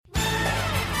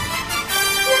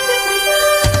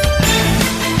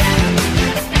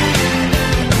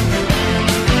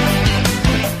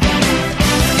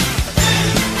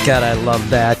God, I love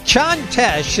that. John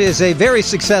Tesh is a very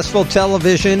successful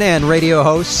television and radio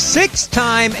host,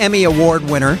 6-time Emmy Award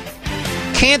winner,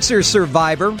 cancer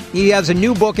survivor. He has a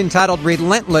new book entitled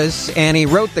Relentless, and he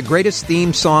wrote the greatest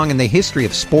theme song in the history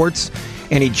of sports.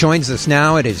 And he joins us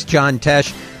now. It is John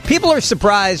Tesh. People are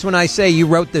surprised when I say you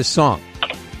wrote this song.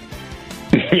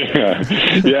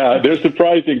 Yeah, they're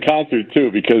surprised in concert,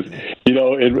 too, because, you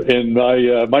know, in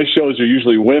my shows are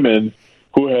usually women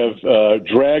who have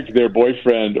dragged their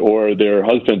boyfriend or their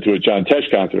husband to a John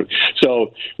Tesh concert.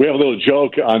 So we have a little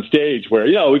joke on stage where,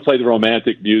 you know, we play the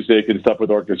romantic music and stuff with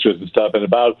orchestras and stuff. And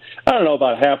about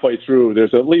halfway through,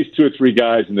 there's at least 2 or 3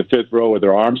 guys in the 5th row with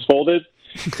their arms folded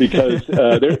because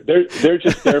they're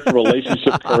just there for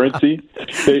relationship currency.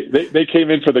 They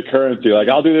came in for the currency. Like,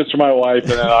 I'll do this for my wife,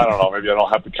 and then I don't know, maybe I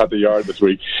don't have to cut the yard this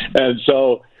week. And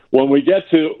so When we get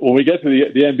to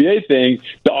the NBA thing,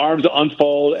 the arms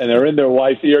unfold and they're in their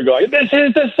wife's ear going, "This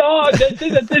is the song.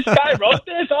 This guy wrote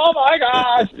this. Oh my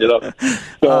gosh!" You know.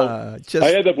 So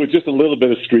I end up with just a little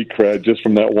bit of street cred just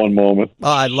from that one moment.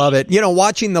 Oh, I love it. You know,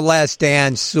 watching The Last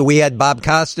Dance, we had Bob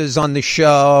Costas on the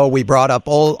show. We brought up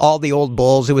all the old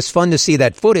Bulls. It was fun to see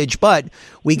that footage, but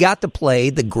we got to play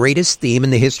the greatest theme in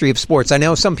the history of sports. I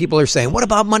know some people are saying, "What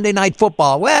about Monday Night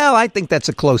Football?" Well, I think that's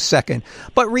a close second.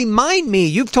 But remind me,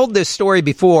 you've told this story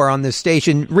before on this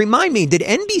station. Remind me, did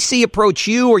NBC approach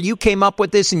you, or you came up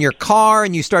with this in your car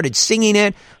and you started singing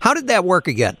it? How did that work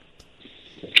again?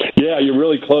 Yeah, you're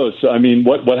really close. I mean,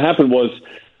 what happened was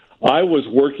I was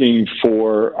working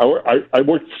I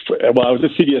was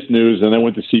at CBS News and I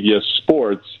went to CBS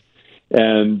Sports.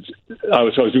 And I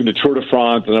was doing the Tour de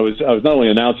France, and I was not only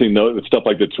announcing the stuff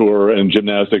like the tour and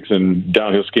gymnastics and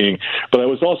downhill skiing, but I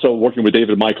was also working with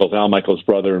David Michaels, Al Michaels'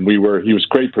 brother, and he was a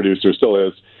great producer, still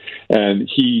is, and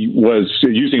he was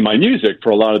using my music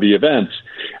for a lot of the events.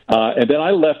 And then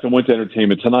I left and went to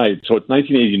Entertainment Tonight. So it's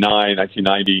 1989,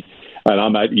 1990, and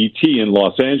I'm at ET in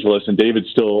Los Angeles, and David's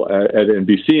still at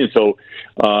NBC, and so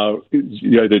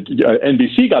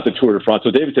NBC got the Tour de France.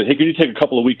 So David said, "Hey, can you take a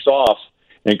couple of weeks off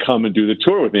and come and do the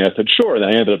tour with me?" I said, sure. And I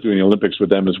ended up doing the Olympics with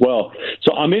them as well.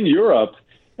 So I'm in Europe,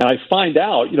 and I find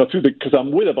out, because I'm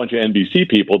with a bunch of NBC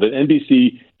people, that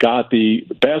NBC got the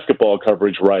basketball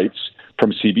coverage rights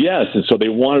from CBS. And so they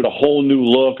wanted a whole new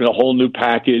look and a whole new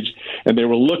package, and they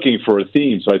were looking for a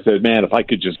theme. So I said, man, if I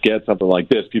could just get something like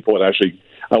this, people would actually...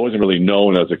 I wasn't really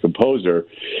known as a composer.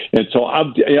 And so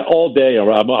all day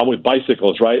I'm with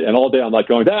bicycles, right? And all day I'm like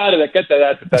going, trying to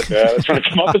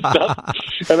come up with stuff.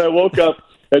 And I woke up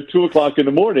at 2:00 in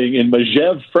the morning in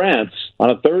Megève, France on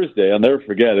a Thursday. I'll never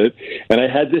forget it. And I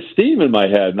had this theme in my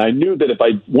head. And I knew that if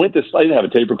I went to sleep, I didn't have a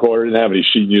tape recorder, didn't have any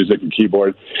sheet music and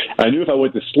keyboard. I knew if I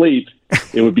went to sleep,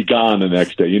 it would be gone the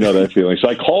next day. You know that feeling. So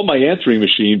I called my answering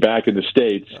machine back in the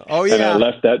States. Oh, yeah. And I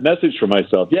left that message for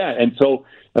myself. Yeah.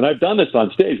 And I've done this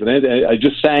on stage, but I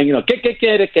just sang, I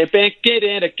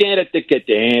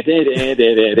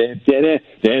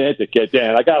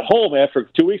got home after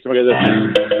 2 weeks. And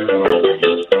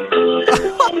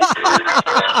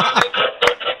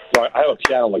I have a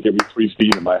piano like every 3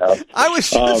 feet in my house. I was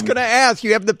just going to ask,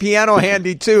 you have the piano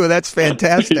handy too. That's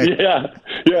fantastic. Yeah.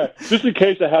 Just in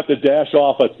case I have to dash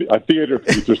off a theater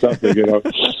piece or something,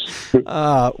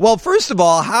 Well, first of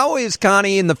all, how is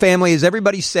Connie and the family? Is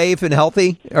everybody safe and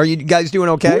healthy? Are you guys doing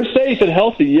okay? We're safe and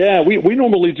healthy, yeah. We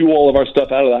normally do all of our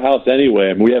stuff out of the house anyway.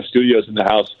 I mean, we have studios in the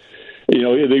house.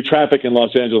 The traffic in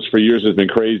Los Angeles for years has been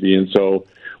crazy, and so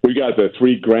we got the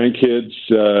 3 grandkids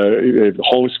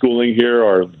homeschooling here.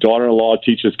 Our daughter-in-law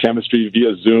teaches chemistry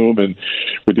via Zoom, and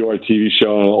we do our TV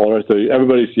show and all that. So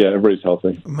everybody's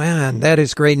healthy. Man, that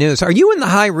is great news. Are you in the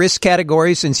high-risk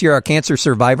category since you're a cancer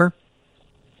survivor?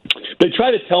 They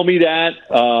try to tell me that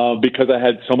because I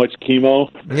had so much chemo.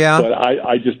 Yeah, but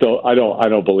I just don't. I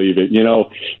don't believe it.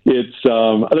 It's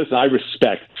listen. I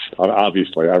respect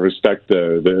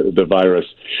the virus,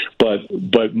 but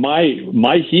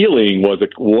my healing was a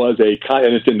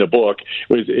and it's in the book.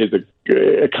 Is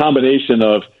a combination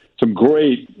of some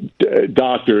great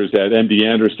doctors at MD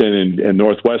Anderson and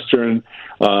Northwestern.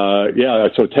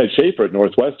 So Ted Schaefer at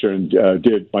Northwestern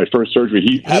did my first surgery.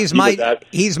 He's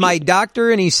my doctor,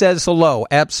 and he says hello.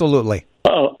 Absolutely.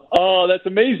 Oh, that's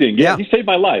amazing. Yeah, he saved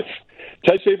my life.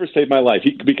 Ted Schaefer saved my life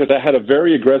because I had a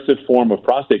very aggressive form of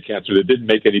prostate cancer that didn't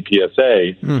make any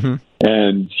PSA. Mm-hmm.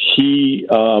 And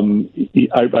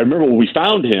I remember when we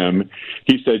found him,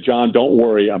 he said, "John, don't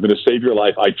worry. I'm going to save your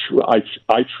life.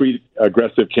 I treat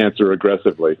aggressive cancer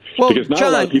aggressively." Well, because not a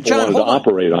lot of people wanted to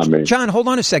operate on me. John, hold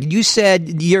on a second. You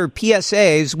said your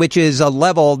PSAs, which is a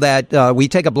level that we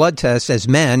take a blood test as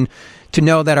men to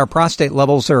know that our prostate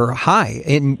levels are high.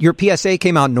 And your PSA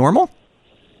came out normal?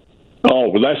 Oh,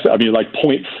 well, like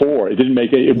 0.4. It didn't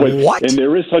make it. What? And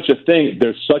there is such a thing.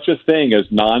 There's such a thing as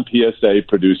non-PSA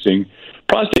producing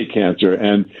prostate cancer.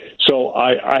 And so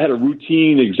I had a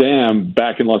routine exam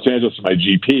back in Los Angeles with my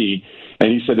GP, and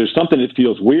he said, there's something that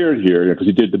feels weird here, because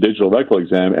he did the digital rectal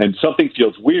exam, and something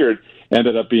feels weird.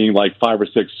 Ended up being like 5 or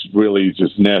 6 really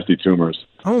just nasty tumors.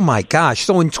 Oh, my gosh.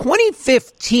 So in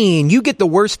 2015, you get the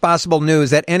worst possible news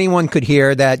that anyone could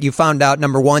hear, that you found out,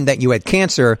 number one, that you had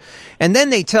cancer, and then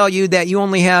they tell you that you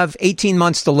only have 18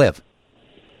 months to live.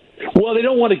 Well, they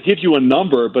don't want to give you a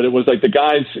number, but it was like the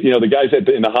guys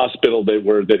in the hospital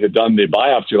that had done the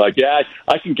biopsy, like, yeah,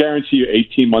 I can guarantee you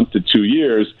 18 months to 2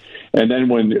 years. And then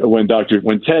when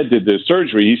Ted did the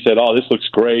surgery, he said, oh, this looks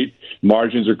great.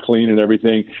 Margins are clean and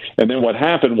everything. And then what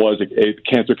happened was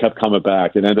cancer kept coming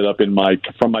back. It ended up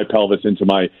from my pelvis into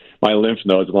my lymph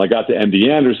nodes. When I got to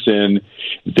MD Anderson,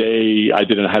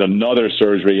 I had another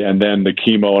surgery, and then the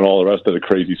chemo and all the rest of the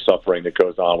crazy suffering that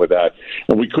goes on with that.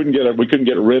 And we couldn't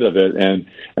get rid of it. And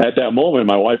at that moment,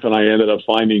 my wife and I ended up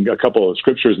finding a couple of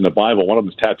scriptures in the Bible. One of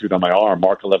them is tattooed on my arm,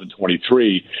 Mark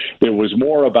 11:23. It was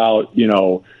more about,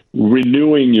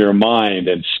 renewing your mind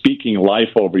and speaking life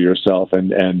over yourself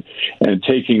and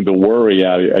taking the worry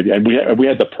out of it. And we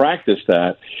had to practice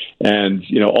that. And,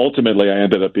 ultimately I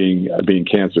ended up being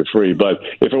cancer free. But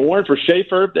if it weren't for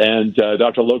Schaefer and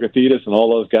Dr. Logothetis and all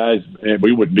those guys,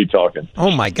 we wouldn't be talking.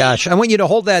 Oh, my gosh. I want you to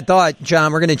hold that thought,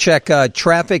 John. We're going to check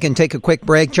traffic and take a quick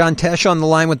break. John Tesh on the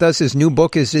line with us. His new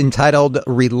book is entitled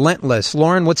Relentless.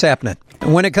 Lauren, what's happening?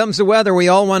 When it comes to weather, we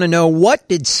all want to know, what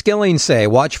did Skilling say?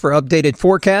 Watch for updated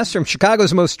forecasts from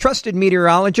Chicago's most trusted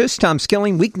meteorologist, Tom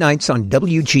Skilling, weeknights on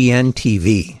WGN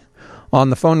TV. On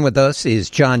the phone with us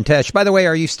is John Tesh. By the way,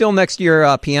 are you still next to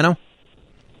your piano?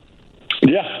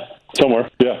 Yeah, somewhere.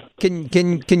 Yeah. Can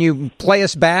you play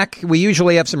us back? We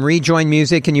usually have some rejoin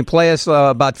music. Can you play us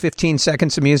about 15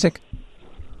 seconds of music?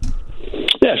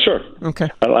 Yeah, sure. Okay.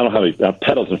 I don't have any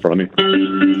pedals in front of me.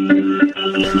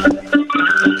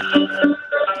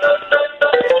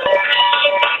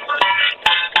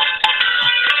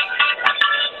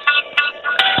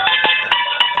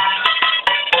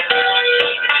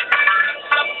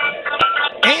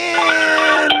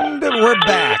 And we're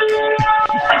back.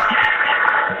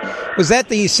 Was that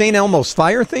the St. Elmo's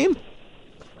Fire theme?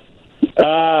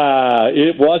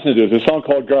 It wasn't. It was a song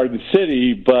called Garden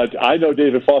City, but I know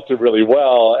David Foster really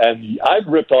well, and I've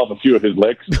ripped off a few of his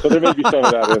licks, so there may be some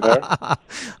of that in there.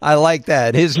 I like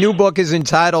that. His new book is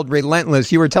entitled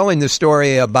Relentless. You were telling the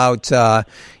story about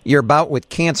your bout with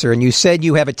cancer, and you said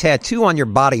you have a tattoo on your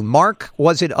body. Mark,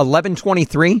 was it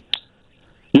 1123?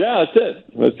 Yeah,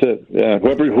 that's it. Yeah,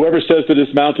 whoever says to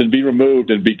this mountain, be removed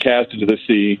and be cast into the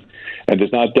sea, and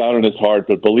does not doubt in his heart,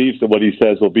 but believes that what he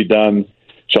says will be done,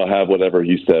 shall have whatever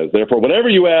he says. Therefore, whatever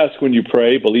you ask when you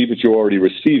pray, believe that you already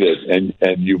receive it, and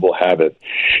you will have it.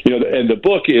 And the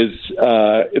book is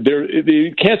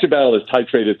the cancer battle is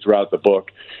titrated throughout the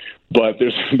book. But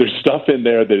there's stuff in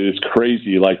there that is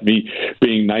crazy, like me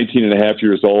being 19 and a half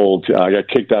years old. I got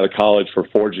kicked out of college for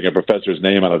forging a professor's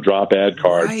name on a drop ad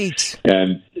card. Right.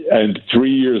 And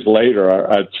 3 years later,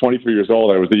 at 23 years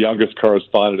old, I was the youngest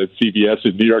correspondent at CBS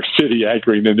in New York City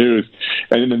anchoring the news.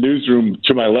 And in the newsroom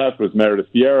to my left was Meredith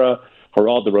Vieira.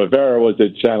 Geraldo Rivera was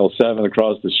at Channel 7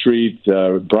 across the street.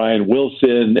 Brian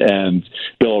Wilson and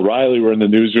Bill O'Reilly were in the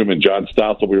newsroom, and John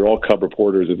Stossel. We were all cub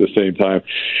reporters at the same time.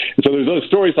 And so there's those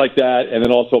stories like that, and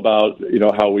then also about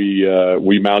how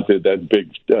we mounted that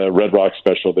big Red Rock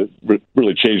special that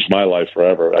really changed my life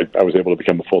forever. I was able to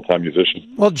become a full-time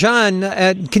musician. Well, John,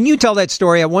 can you tell that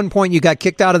story? At one point, you got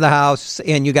kicked out of the house,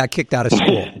 and you got kicked out of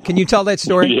school. Can you tell that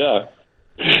story? Yeah,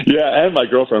 and my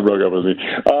girlfriend broke up with me.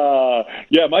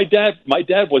 My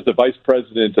dad was the vice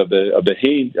president of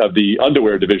the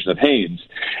underwear division of Hanes,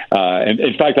 and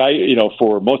in fact,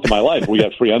 for most of my life we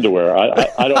had free underwear.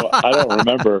 I don't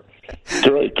remember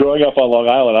growing up on Long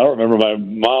Island. I don't remember my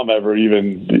mom ever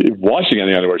even washing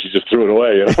any underwear. She just threw it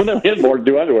away. We had more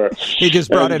new underwear. He just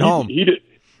brought it home. He did.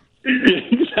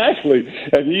 Exactly,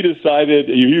 and he decided.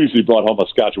 He usually brought home a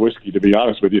Scotch whiskey, to be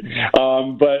honest with you.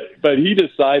 But he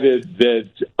decided that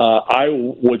I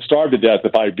would starve to death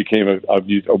if I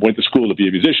went to school to be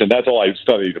a musician. That's all I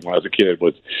studied when I was a kid,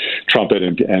 was trumpet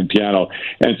and piano.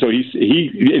 And so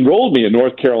he enrolled me in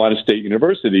North Carolina State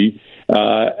University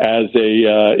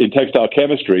in textile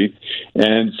chemistry,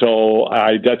 and so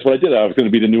that's what I did. I was going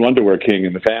to be the new underwear king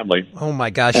in the family. Oh my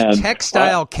gosh,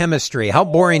 textile chemistry! How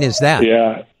boring is that?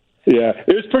 Yeah,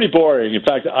 it was pretty boring. In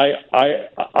fact,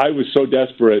 I was so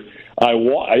desperate.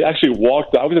 I actually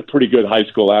walked. I was a pretty good high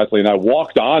school athlete, and I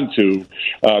walked onto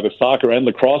the soccer and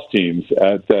lacrosse teams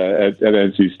at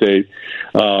NC State.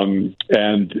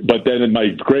 But then my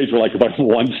grades were like about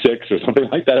 1.6 or something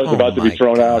like that. I was about to be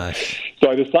thrown out.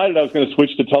 So I decided I was going to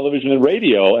switch to television and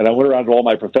radio, and I went around to all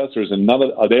my professors, and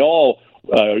they all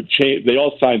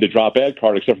signed the drop ad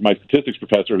card except for my statistics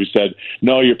professor, who said,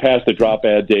 "No, you're past the drop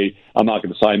ad date. I'm not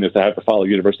going to sign this. I have to follow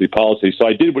university policy." So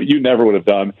I did what you never would have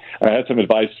done. I had some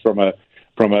advice from a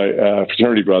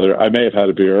fraternity brother. I may have had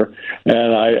a beer,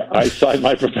 and I signed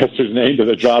my professor's name to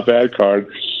the drop ad card.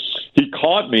 He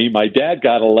caught me. My dad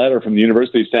got a letter from the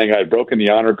university saying I had broken the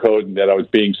honor code and that I was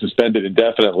being suspended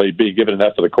indefinitely, being given an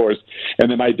F for the course. And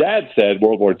then my dad said,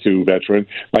 World War II veteran,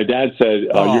 my dad said,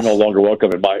 "You're no longer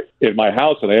welcome in my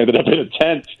house." And I ended up in a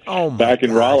tent back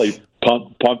in Raleigh,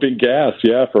 pumping gas,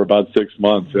 for about 6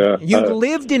 months. Yeah. You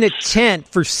lived in a tent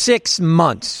for 6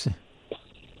 months.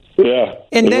 Yeah.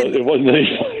 And then it wasn't any,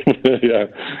 yeah.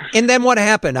 And then what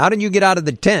happened? How did you get out of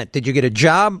the tent? Did you get a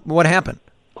job? What happened?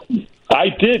 I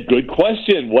did. Good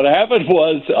question. What happened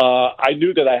was I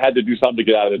knew that I had to do something to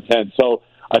get out of the tent. So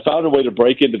I found a way to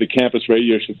break into the campus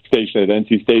radio station at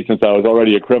NC State since I was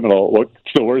already a criminal. What's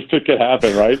the worst that could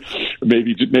happen, right?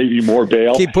 Maybe more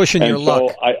bail. Keep pushing your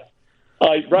luck. I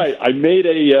made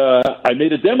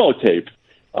a demo tape,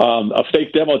 a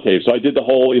fake demo tape. So I did the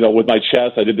whole, with my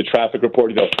chest. I did the traffic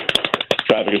report.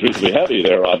 Traffic is reasonably heavy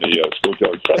there on the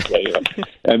Schuylkill Expressway.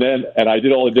 And I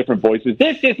did all the different voices.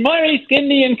 "This is Maurice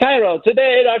Gindley in Cairo.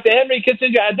 Today, Dr. Henry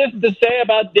Kissinger had this to say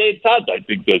about Dave Todd. I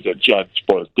think there's a judge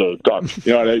for the gun."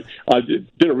 I did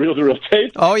a reel-to-reel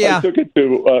tape. Oh, yeah. I took it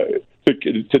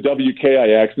to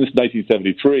WKIX. This is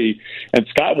 1973. And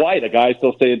Scott White, a guy I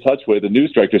still stay in touch with, the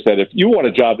news director, said, "If you want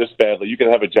a job this badly, you can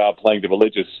have a job playing the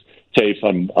religious tapes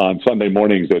on Sunday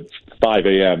mornings at 5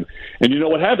 a.m. And you know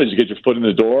what happens? You get your foot in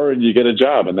the door and you get a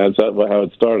job, and that's how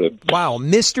it started. Wow,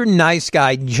 Mr. Nice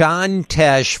Guy John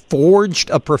Tesh forged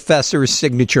a professor's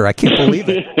signature. I can't believe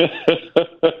it.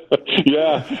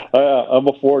 Yeah, I'm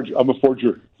a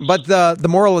forger. But the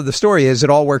moral of the story is it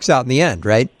all works out in the end,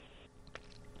 right?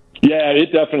 Yeah,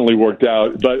 it definitely worked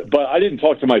out. But I didn't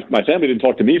talk to my family didn't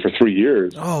talk to me for 3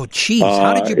 years. Oh, geez.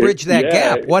 How did you bridge that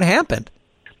gap? What happened?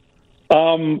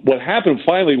 What happened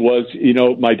finally was,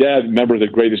 my dad, member of the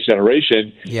Greatest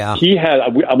Generation. Yeah.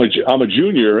 I'm a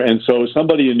junior, and so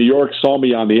somebody in New York saw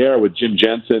me on the air with Jim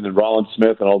Jensen and Rollin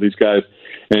Smith and all these guys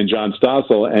and John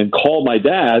Stossel, and called my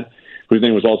dad, whose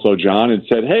name was also John, and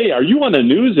said, "Hey, are you on the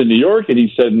news in New York?" And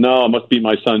he said, "No, it must be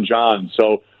my son John."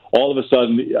 So all of a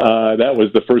sudden, that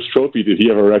was the first trophy that he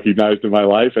ever recognized in my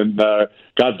life, and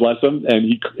God bless him. And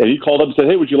he called up and said,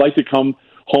 "Hey, would you like to come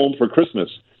home for Christmas?"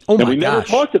 Oh my and we gosh. never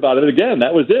talked about it again.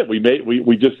 That was it. We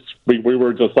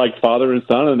were just like father and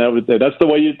son, and that's the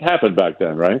way it happened back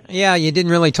then, right? Yeah, you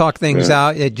didn't really talk things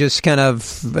out. It just kind of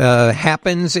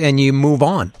happens, and you move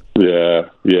on. Yeah.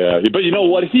 But you know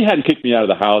what? If he hadn't kicked me out of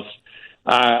the house,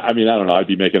 I don't know. I'd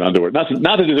be making underwear. Not that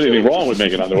there's anything wrong with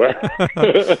making underwear,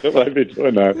 but I'd be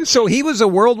doing that. So he was a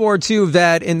World War II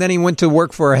vet, and then he went to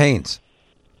work for Haynes.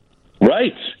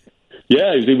 Right.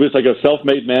 Yeah, he was like a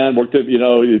self-made man. Worked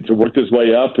his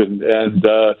way up, and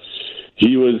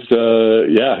he was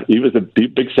a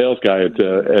big sales guy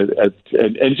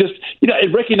and just I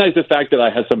recognized the fact that I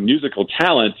had some musical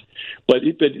talent. But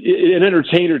an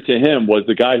entertainer to him was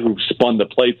the guy who spun the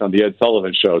plates on the Ed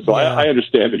Sullivan Show. So I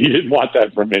understand that he didn't want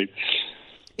that from me.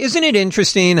 Isn't it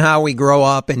interesting how we grow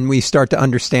up and we start to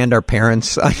understand our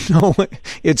parents? I know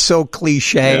it's so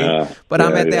cliche, but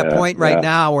I'm at that point right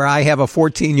now where I have a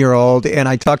 14-year-old and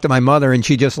I talk to my mother and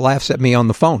she just laughs at me on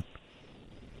the phone.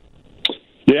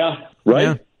 Yeah,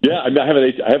 right. Yeah, I have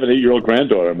an 8-year-old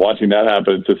granddaughter. I'm watching that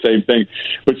happen. It's the same thing.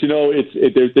 But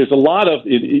there's a lot of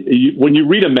when you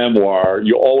read a memoir,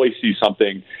 you always see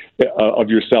something of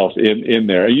yourself in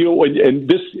there. In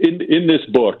this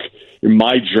book, in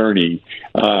my journey,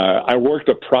 I worked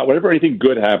whenever anything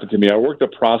good happened to me, I worked a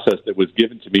process that was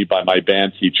given to me by my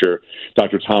band teacher,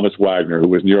 Dr. Thomas Wagner, who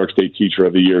was New York State Teacher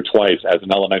of the Year twice as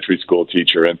an elementary school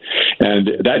teacher, and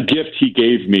that gift he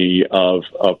gave me of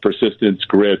persistence,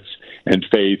 grit, and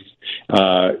faith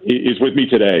is with me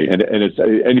today, and it's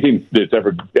anything that's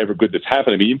ever good that's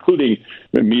happened to me, including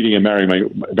meeting and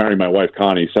marrying my wife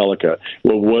Connie Selica,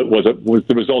 was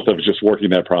the result of just working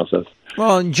that process.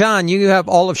 Well, John, you have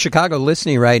all of Chicago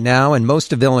listening right now, and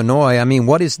most of Illinois. I mean,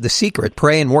 what is the secret?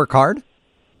 Pray and work hard.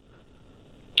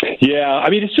 Yeah,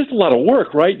 it's just a lot of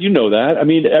work, right? You know that.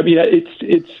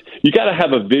 It's you got to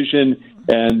have a vision,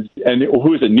 and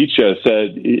who is it? Nietzsche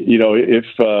said,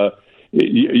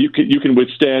 you can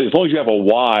withstand, as long as you have a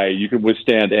why, you can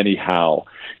withstand any how.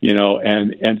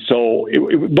 And so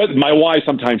but my why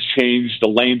sometimes changed. The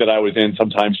lane that I was in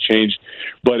sometimes changed,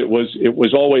 but it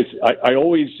was always, I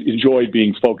always enjoyed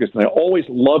being focused, and I always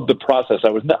loved the process.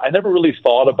 I never really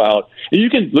thought about, and you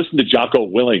can listen to Jocko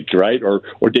Willink, right?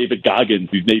 Or David Goggins,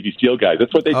 these Navy SEAL guys.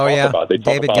 That's what they talk about. They talk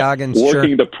David about Goggins,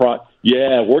 working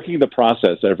working the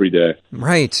process every day.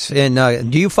 Right.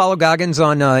 And do you follow Goggins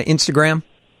on Instagram?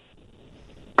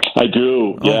 I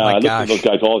do. Yeah, I listen to those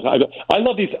guys all the time. I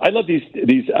love these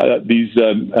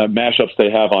mashups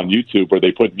they have on YouTube where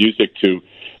they put music to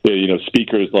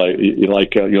speakers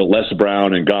like Les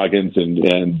Brown and Goggins and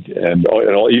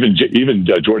even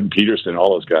Jordan Peterson,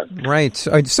 all those guys. Right.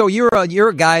 So you're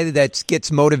a guy that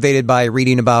gets motivated by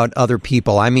reading about other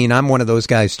people. I mean, I'm one of those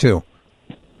guys too.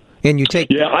 And you take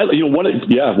one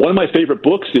of my favorite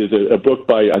books is a book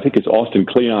by, I think it's Austin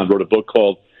Kleon, wrote a book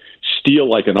called Steal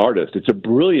Like an Artist. It's a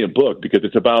brilliant book because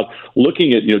it's about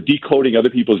looking at, decoding other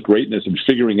people's greatness and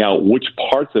figuring out which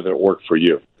parts of it work for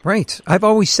you. Right. I've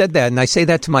always said that, and I say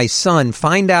that to my son.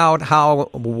 Find out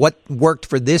what worked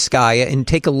for this guy and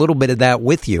take a little bit of that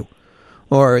with you.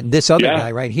 Or this other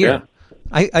guy right here. Yeah.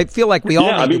 I feel like we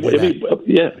all need to do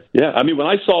that. I mean, when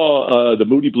I saw the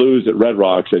Moody Blues at Red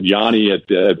Rocks and Yanni at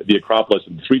the Acropolis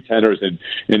and the Three Tenors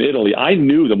in Italy, I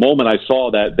knew the moment I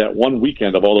saw that one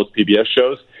weekend of all those PBS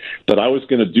shows that I was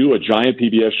going to do a giant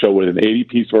PBS show with an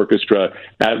 80-piece orchestra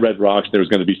at Red Rocks. There was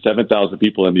going to be 7,000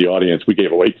 people in the audience. We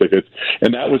gave away tickets,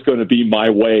 and that was going to be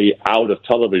my way out of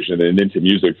television and into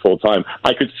music full time.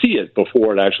 I could see it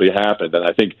before it actually happened, and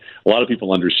I think a lot of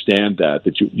people understand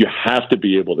that you have to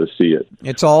be able to see it.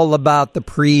 It's all about the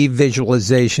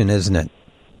pre-visualization, isn't it?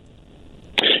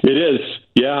 It is.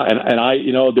 Yeah, and I,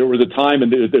 there was a time,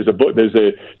 and there's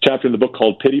a chapter in the book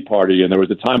called Pity Party, and there was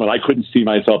a time when I couldn't see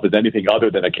myself as anything other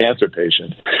than a cancer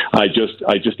patient. I just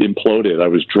imploded. I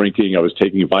was drinking, I was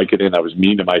taking Vicodin, I was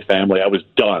mean to my family. I was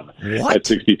done at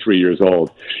 63 years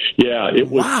old. Yeah, it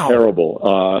was terrible.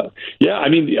 I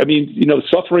mean,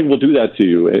 suffering will do that to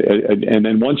you, and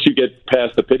then once you get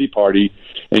past the pity party,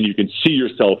 and you can see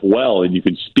yourself well, and you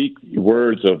can speak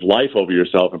words of life over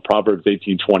yourself in Proverbs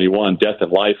 18:21, death and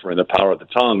life are in the power of the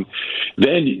tongue,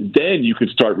 then you can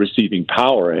start receiving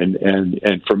power. And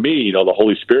for me, the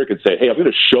Holy Spirit can say, hey, I'm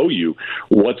going to show you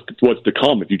what's to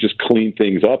come if you just clean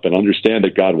things up and understand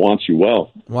that God wants you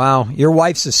well. Wow. Your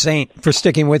wife's a saint for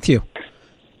sticking with you.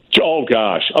 Oh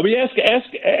gosh! I mean, ask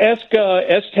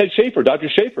Ted Schaefer, Dr.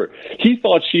 Schaefer. He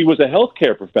thought she was a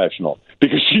healthcare professional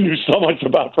because she knew so much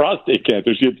about prostate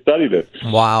cancer. She had studied it.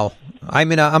 Wow! I'm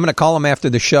gonna call him after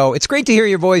the show. It's great to hear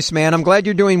your voice, man. I'm glad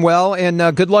you're doing well,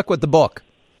 and good luck with the book.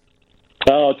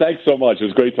 Oh, thanks so much. It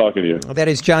was great talking to you. That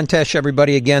is John Tesh,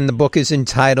 everybody. Again, the book is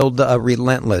entitled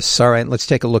Relentless. All right, let's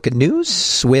take a look at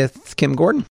news with Kim Gordon.